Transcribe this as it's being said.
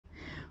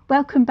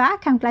Welcome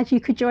back. I'm glad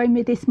you could join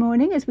me this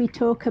morning as we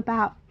talk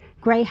about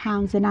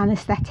greyhounds and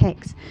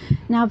anaesthetics.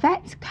 Now,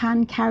 vets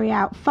can carry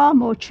out far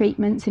more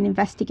treatments and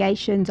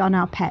investigations on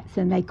our pets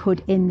than they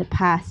could in the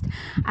past,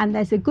 and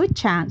there's a good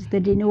chance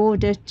that in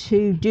order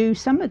to do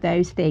some of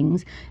those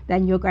things,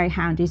 then your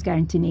greyhound is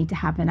going to need to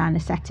have an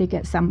anaesthetic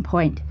at some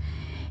point.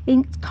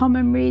 In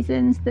common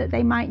reasons that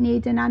they might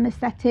need an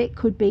anaesthetic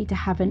could be to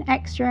have an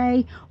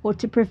x-ray or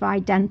to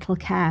provide dental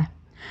care.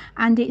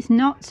 And it's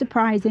not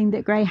surprising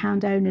that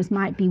greyhound owners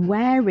might be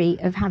wary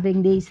of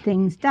having these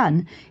things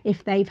done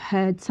if they've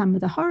heard some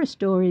of the horror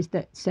stories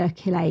that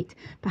circulate,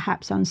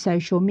 perhaps on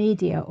social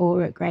media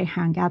or at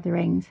greyhound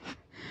gatherings.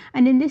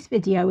 And in this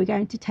video, we're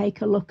going to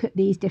take a look at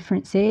these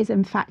differences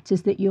and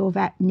factors that your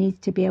vet needs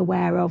to be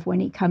aware of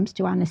when it comes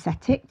to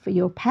anaesthetic for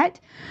your pet.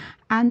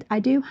 And I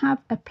do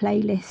have a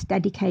playlist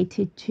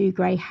dedicated to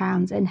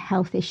greyhounds and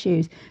health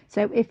issues.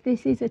 So if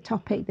this is a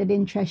topic that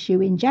interests you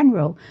in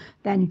general,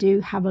 then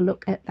do have a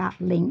look at that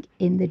link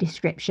in the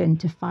description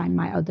to find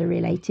my other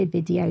related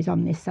videos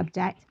on this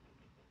subject.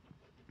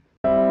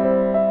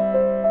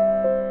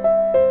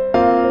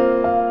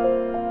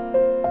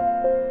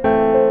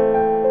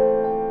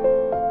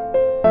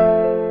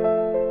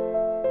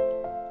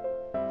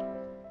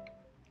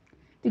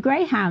 The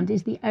Greyhound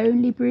is the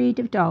only breed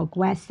of dog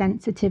where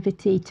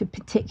sensitivity to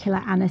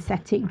particular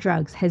anaesthetic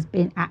drugs has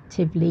been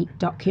actively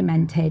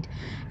documented.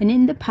 And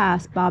in the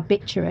past,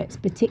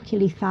 barbiturates,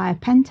 particularly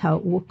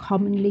thiopentol, were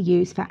commonly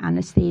used for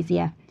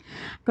anaesthesia.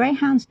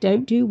 Greyhounds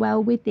don't do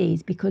well with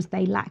these because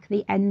they lack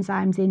the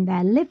enzymes in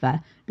their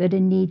liver that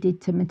are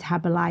needed to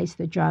metabolize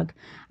the drug,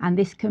 and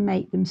this can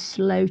make them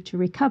slow to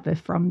recover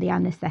from the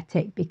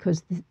anaesthetic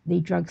because the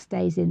drug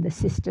stays in the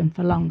system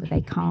for longer.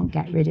 They can't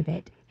get rid of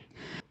it.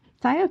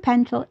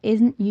 Thiopentol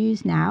isn't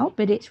used now,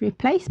 but its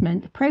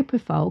replacement,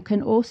 propofol,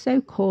 can also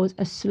cause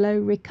a slow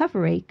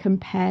recovery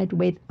compared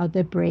with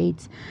other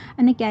breeds.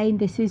 And again,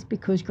 this is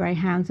because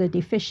greyhounds are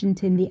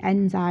deficient in the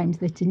enzymes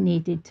that are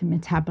needed to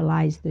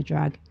metabolize the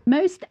drug.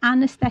 Most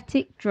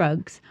anaesthetic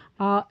drugs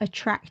are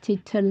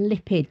attracted to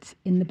lipids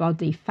in the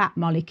body, fat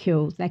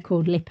molecules. They're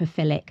called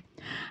lipophilic.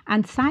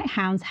 And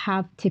sighthounds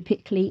have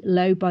typically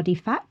low body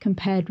fat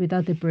compared with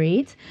other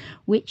breeds,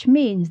 which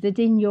means that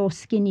in your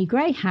skinny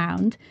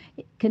greyhound,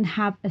 it can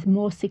have a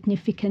more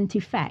significant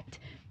effect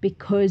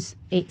because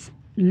it's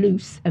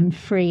loose and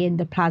free in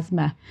the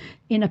plasma.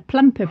 In a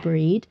plumper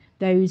breed,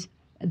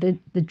 the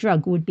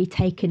drug would be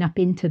taken up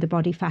into the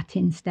body fat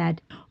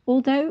instead.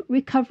 Although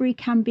recovery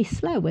can be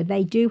slower,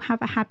 they do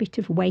have a habit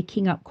of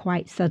waking up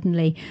quite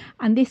suddenly,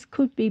 and this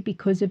could be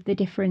because of the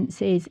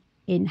differences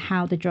in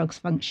how the drugs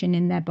function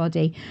in their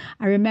body.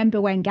 I remember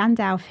when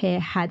Gandalf here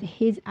had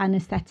his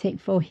anaesthetic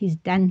for his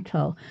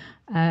dental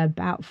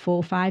about 4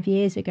 or 5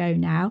 years ago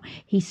now,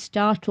 he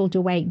startled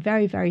awake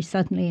very, very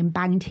suddenly and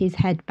banged his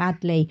head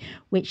badly,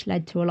 which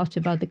led to a lot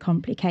of other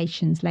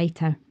complications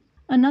later.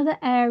 Another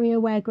area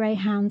where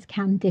greyhounds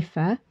can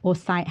differ, or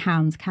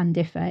sighthounds can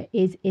differ,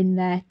 is in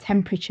their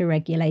temperature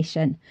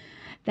regulation.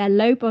 Their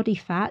low body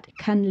fat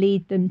can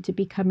lead them to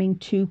becoming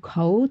too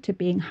cold, to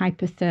being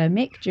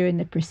hypothermic during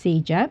the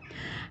procedure.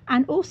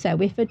 And also,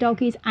 if a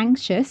dog is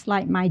anxious,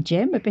 like my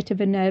Jim, a bit of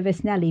a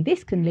nervous Nelly,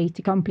 this can lead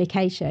to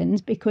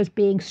complications because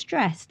being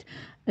stressed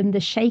and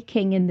the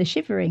shaking and the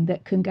shivering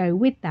that can go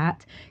with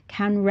that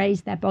can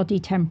raise their body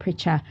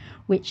temperature,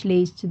 which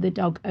leads to the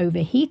dog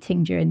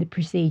overheating during the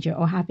procedure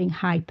or having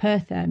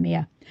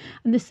hyperthermia.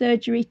 And the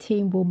surgery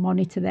team will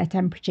monitor their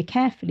temperature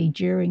carefully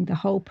during the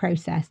whole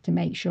process to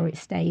make sure it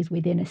stays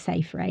within a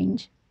safe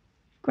range.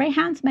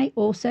 Greyhounds may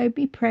also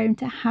be prone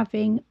to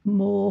having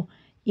more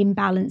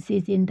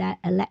imbalances in their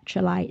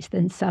electrolytes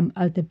than some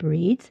other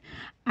breeds,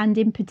 and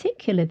in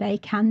particular they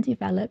can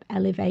develop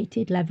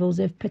elevated levels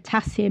of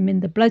potassium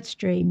in the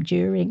bloodstream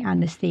during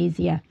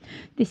anaesthesia.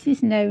 This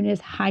is known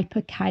as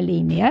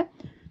hyperkalemia.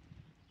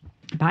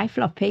 Bye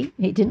Floppy,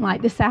 he didn't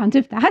like the sound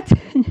of that.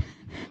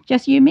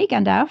 Just you me,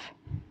 Gandalf.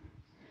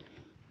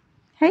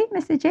 Hey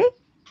Mr. G,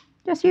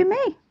 just you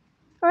me.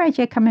 Or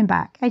AJ coming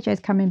back?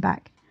 AJ's coming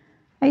back.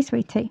 Hey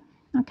sweetie.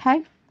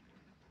 Okay.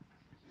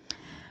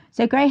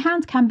 So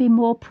greyhounds can be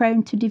more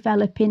prone to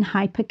developing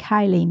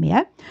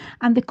hyperkalemia,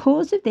 and the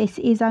cause of this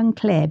is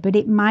unclear, but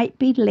it might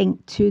be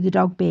linked to the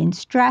dog being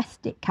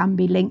stressed. It can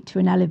be linked to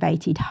an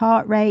elevated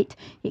heart rate.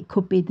 It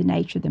could be the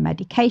nature of the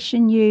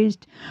medication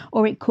used,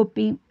 or it could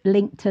be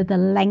linked to the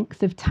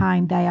length of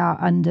time they are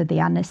under the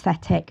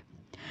anaesthetic.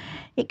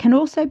 It can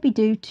also be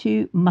due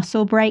to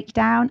muscle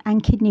breakdown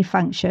and kidney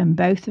function,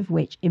 both of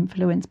which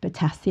influence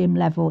potassium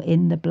level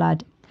in the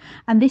blood.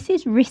 And this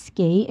is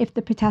risky if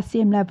the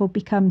potassium level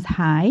becomes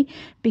high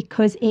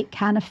because it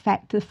can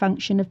affect the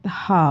function of the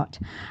heart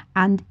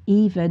and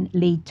even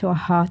lead to a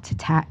heart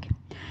attack.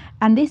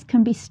 And this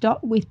can be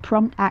stopped with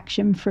prompt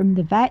action from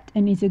the vet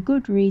and is a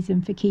good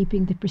reason for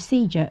keeping the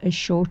procedure as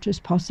short as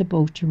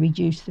possible to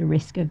reduce the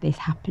risk of this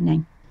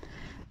happening.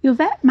 Your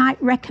vet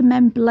might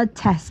recommend blood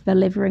tests for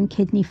liver and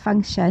kidney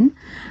function,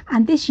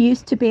 and this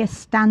used to be a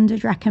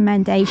standard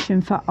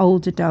recommendation for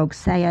older dogs,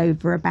 say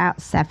over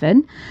about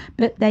 7,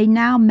 but they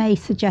now may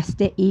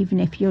suggest it even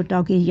if your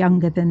dog is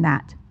younger than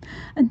that.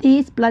 And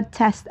these blood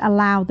tests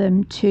allow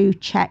them to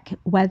check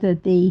whether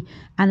the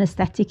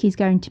anaesthetic is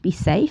going to be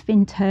safe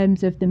in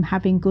terms of them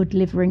having good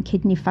liver and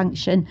kidney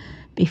function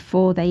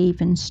before they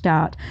even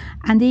start.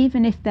 And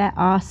even if there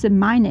are some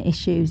minor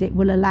issues, it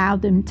will allow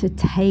them to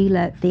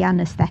tailor the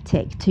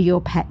anaesthetic to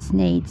your pet's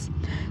needs.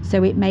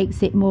 So it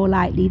makes it more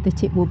likely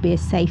that it will be a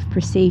safe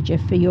procedure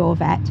for your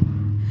vet.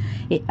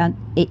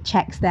 It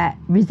checks their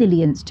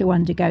resilience to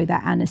undergo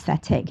that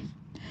anaesthetic.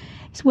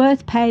 It's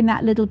worth paying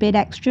that little bit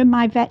extra.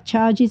 My vet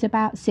charges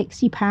about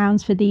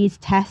 £60 for these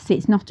tests.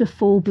 It's not a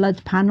full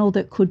blood panel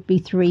that could be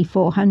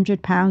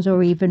 £300-400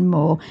 or even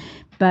more,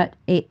 but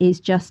it is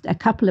just a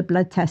couple of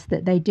blood tests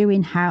that they do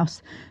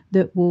in-house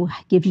that will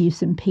give you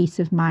some peace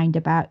of mind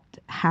about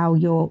how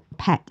your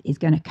pet is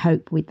going to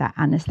cope with that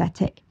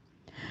anaesthetic.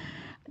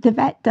 The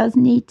vet does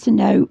need to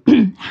know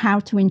how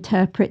to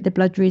interpret the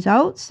blood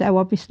results, so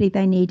obviously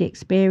they need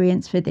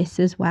experience for this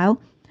as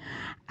well.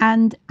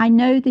 And I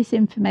know this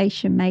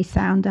information may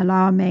sound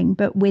alarming,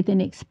 but with an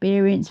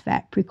experienced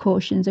vet,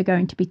 precautions are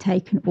going to be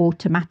taken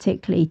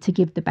automatically to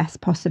give the best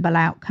possible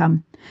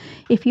outcome.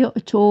 If you're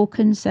at all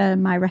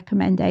concerned, my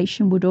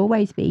recommendation would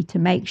always be to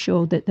make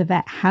sure that the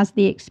vet has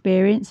the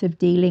experience of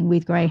dealing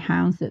with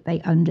greyhounds, that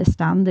they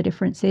understand the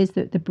differences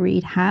that the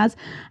breed has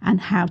and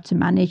how to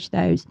manage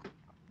those.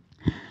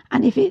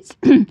 And if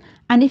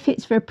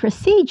it's for a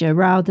procedure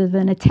rather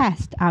than a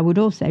test, I would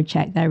also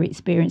check they're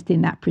experienced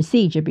in that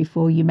procedure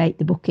before you make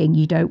the booking.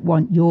 You don't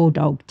want your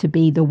dog to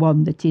be the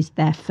one that is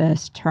their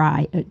first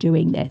try at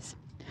doing this.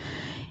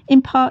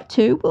 In part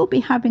 2, we'll be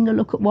having a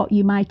look at what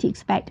you might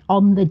expect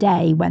on the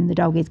day when the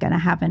dog is going to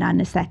have an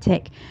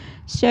anaesthetic.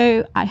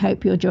 So I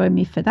hope you'll join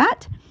me for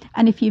that.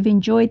 And if you've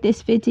enjoyed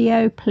this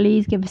video,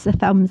 please give us a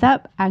thumbs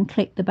up and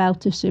click the bell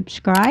to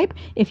subscribe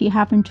if you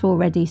haven't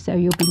already, so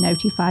you'll be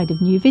notified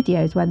of new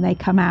videos when they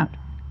come out.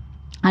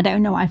 I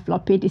don't know why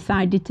Floppy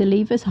decided to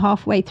leave us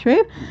halfway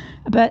through,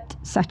 but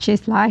such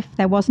is life.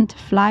 There wasn't a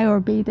fly or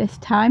a bee this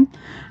time,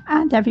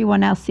 and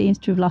everyone else seems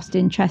to have lost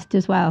interest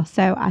as well.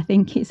 So I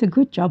think it's a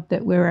good job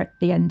that we're at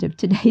the end of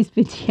today's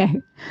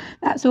video.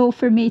 That's all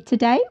from me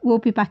today. We'll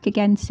be back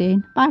again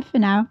soon. Bye for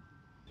now.